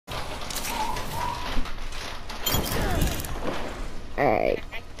Alright.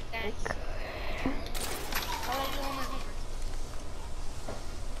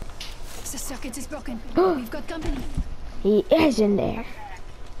 The circuit is broken. We've got company. He is in there.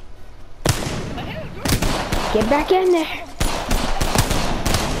 Get back in there.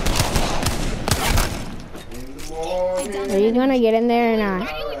 Are you gonna get in there or not?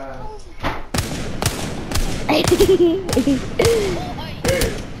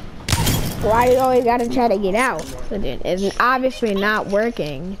 Why do you always gotta try to get out? It's obviously not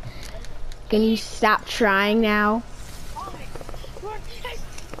working. Can you stop trying now?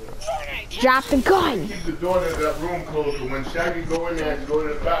 Drop the gun! Keep the door to that room closed, so when Shaggy go in there and go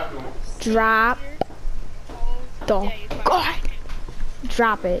to the bathroom. Drop the gun!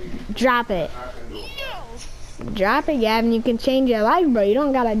 Drop it. Drop it. Drop it, Gavin. You can change your life, bro. You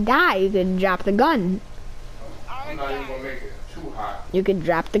don't gotta die. You can drop the gun. I'm not even gonna make it too hot. You can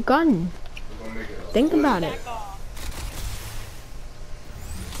drop the gun. Think about it.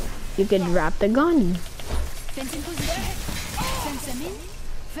 You can drop the gun. Fence in position. Fence them in.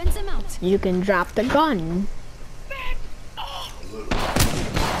 Fence them out. You can drop the gun.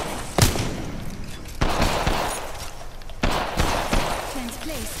 Fence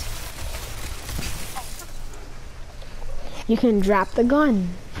placed. You can drop the gun.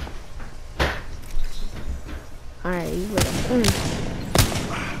 Alright, you better.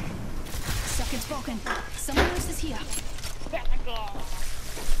 Circuit's broken. Someone else is here.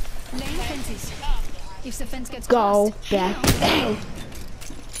 Laying fences. If the fence gets Go crossed, back.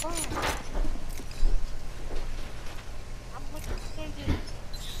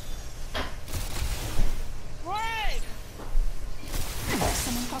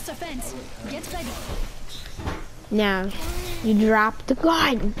 someone crossed the fence. Get ready. Now, you drop the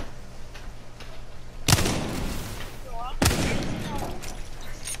gun.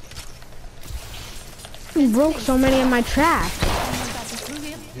 You broke so many of my traps.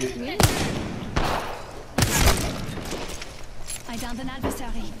 I downed an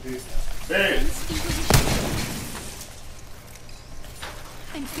adversary. Hey! Fence in position.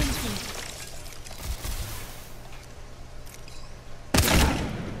 I'm fencing.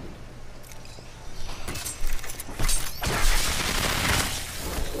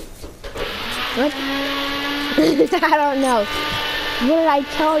 What? I don't know. What did I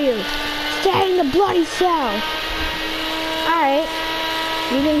tell you? Stay in the bloody cell. Alright.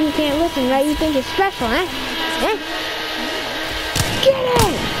 You think you can't listen, right? You think it's special, eh? Eh? Get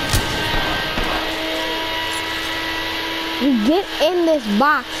in! You get in this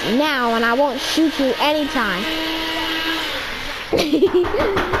box now and I won't shoot you anytime.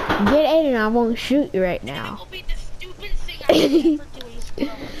 Get in and I won't shoot you right now. The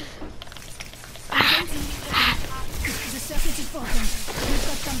circuit is broken. We've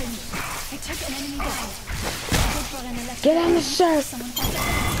got company. I took an enemy down. Good for an electric. Get on the circuit. Someone crossed the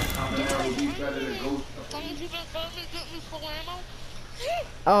fence. Get ready.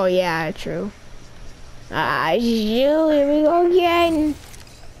 Oh yeah, true. Here we go again.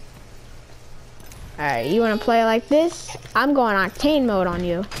 Alright, you wanna play like this? I'm going octane mode on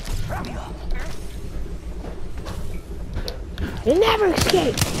you. You never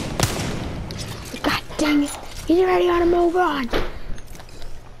escape! God dang it. He's already on to move on.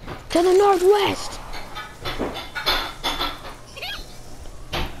 To the northwest.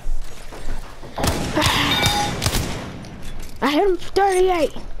 I hit him for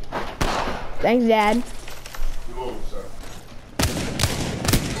 38. Thanks, Dad.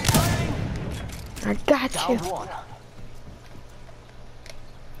 I got you.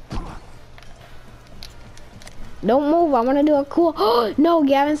 Don't move. I want to do a cool. Oh, no,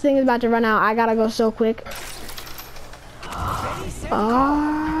 Gavin's thing is about to run out. I gotta go so quick.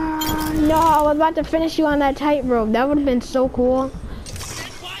 Oh, no, I was about to finish you on that tightrope. That would have been so cool.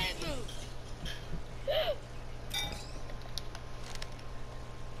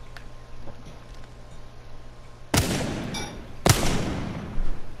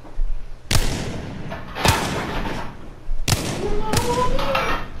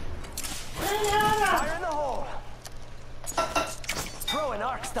 Fire in the hole! Throw an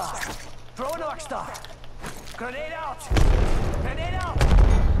arc star! Throw an arc star! Grenade out! Grenade out!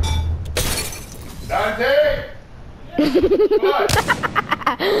 Dante! What?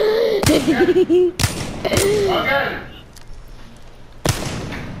 Again!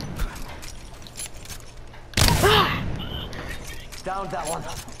 Down that one.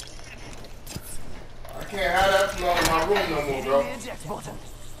 I can't have that smell in my room no more, bro. The eject button.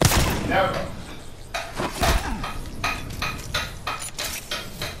 Never.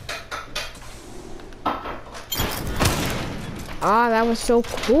 Oh, that was so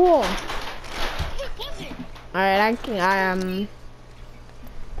cool. Alright,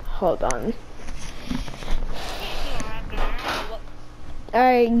 Hold on.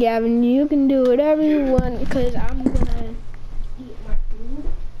 Alright, Gavin, you can do whatever you want because I'm gonna eat my food.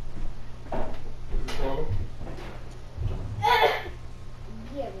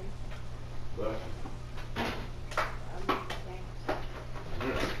 Gavin. What?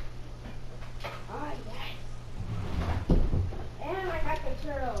 Oh, yes. And I got the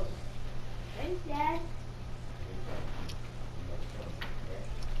turtles. Thanks, Dad.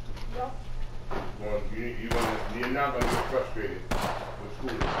 Yup. You're not gonna get frustrated with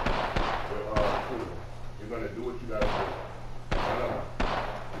school. You're gonna do what you gotta do. I'm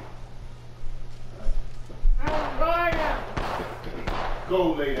gonna.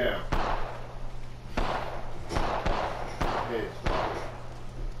 Go lay down. Head.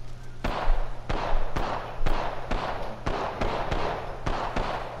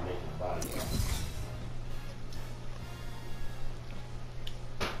 Make your body up.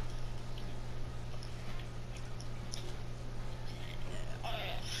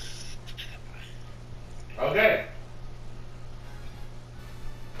 Okay.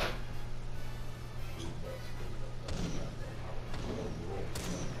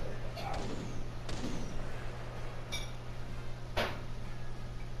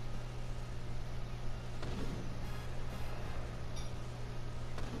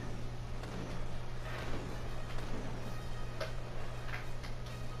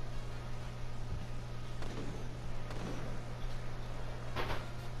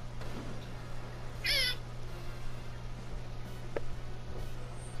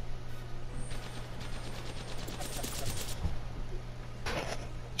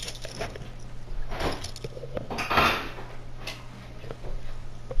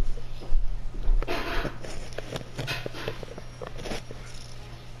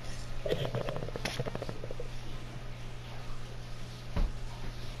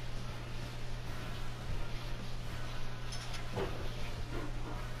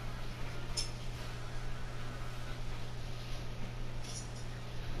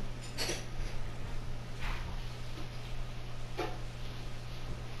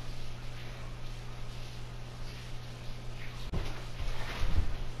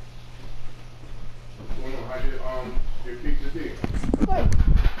 Your pizza tea? Good.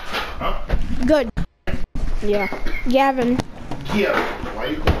 Huh? Good. Yeah. Gavin. Gavin. Why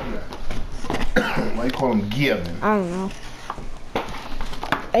you call him that? Why you call him Gavin? I don't know.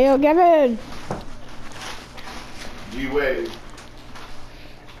 Hey, yo, Gavin. G-Way.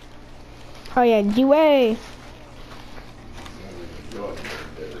 Oh, yeah, G-Way.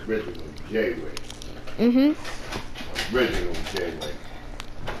 Original J-Way. Mm-hmm. Original J-Way.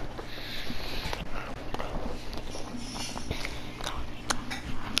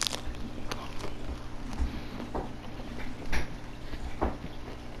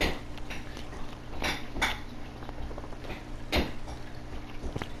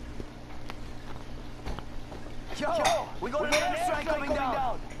 Yo, we got an airstrike coming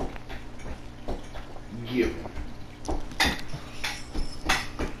down. Gavin.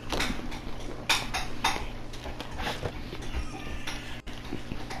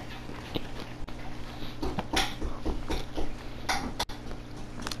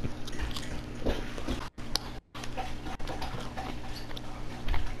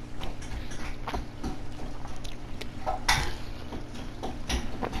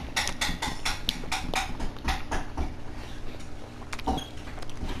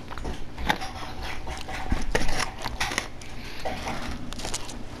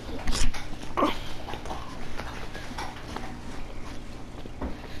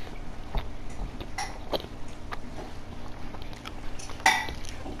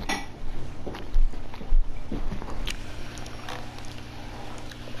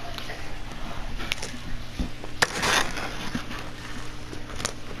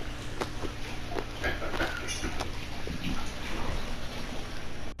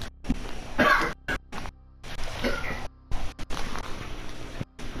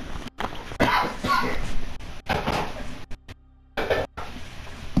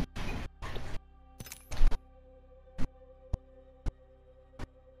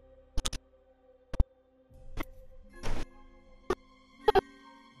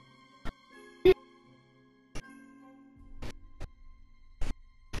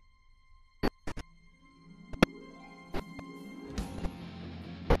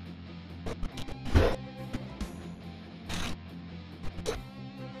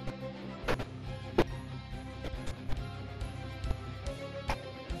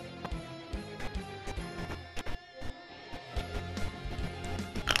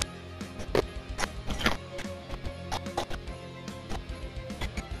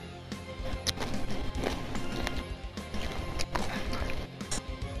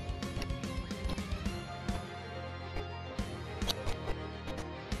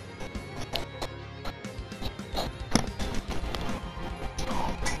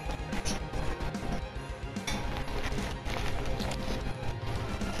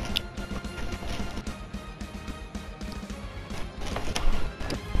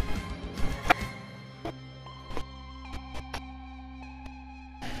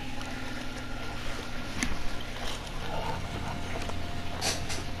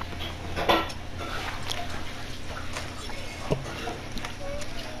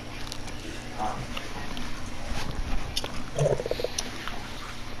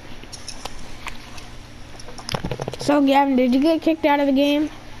 So Gavin, did you get kicked out of the game?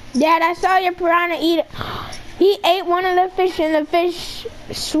 Dad, I saw your piranha eat it. He ate one of the fish and the fish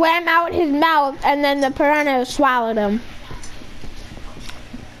swam out his mouth and then the piranha swallowed him.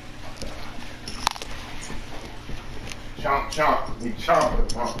 Chomp, chomp. He chomped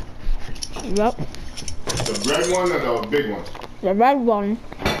it, huh? Yep. The red one or the big one? The red one.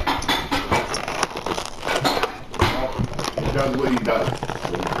 He does what he does.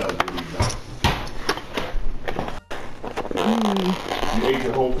 You ate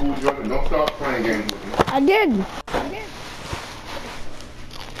your whole food, Jordan. Don't start playing games with me. I did.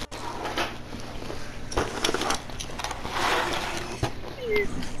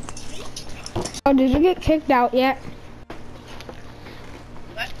 Oh, did you get kicked out yet?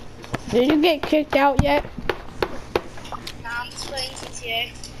 What? Did you get kicked out yet? I'm just playing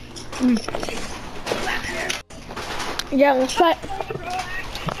GTA. Yeah, let's play.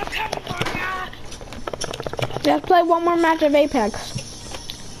 Let's play one more match of Apex.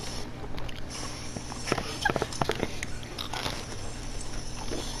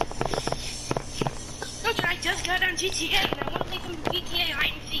 Look, I just got on GTA and I want to play some GTA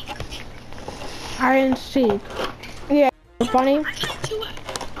hide and seek. Hide and seek. Yeah, funny. I can't do it.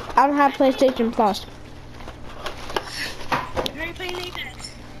 I don't have PlayStation Plus. Are you playing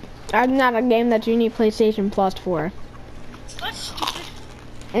Apex? That's not a game that you need PlayStation Plus for. That's stupid.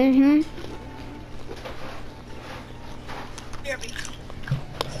 Mm-hmm. Here we go.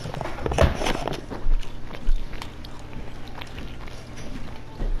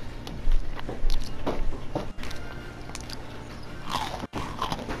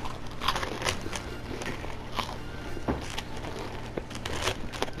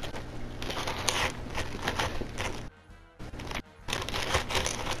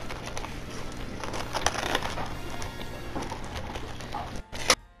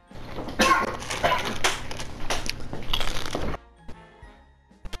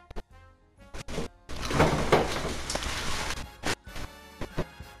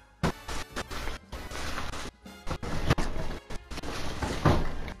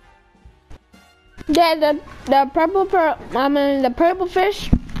 Yeah, the purple the purple fish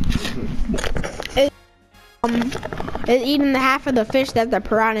is eating the half of the fish that the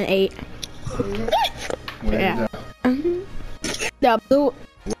piranha ate. Where Yeah. is The blue.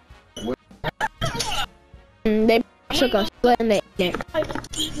 They took a split and they ate it. I have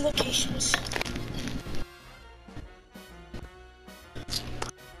 8 locations.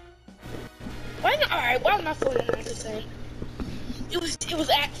 Why not? Alright, why not 49%? It was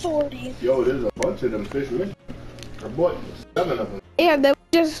at 40. Yo, there's a bunch of them fish missing. I bought 7 of them. Yeah, they were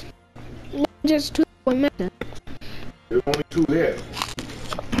just 2 were missing. There's only 2 there.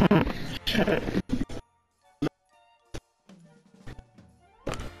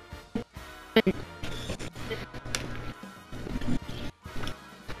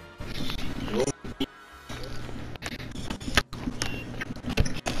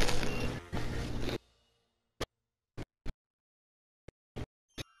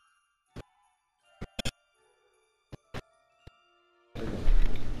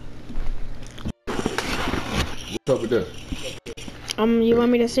 What's up with this? You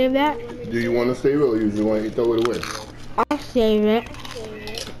want me to save that? Do you want to save it or you just want to throw it away? I'll save it.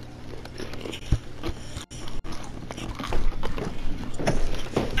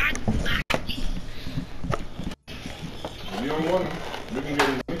 You don't want it. You can get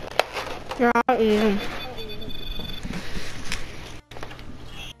it. Yeah, I'll eat 'em.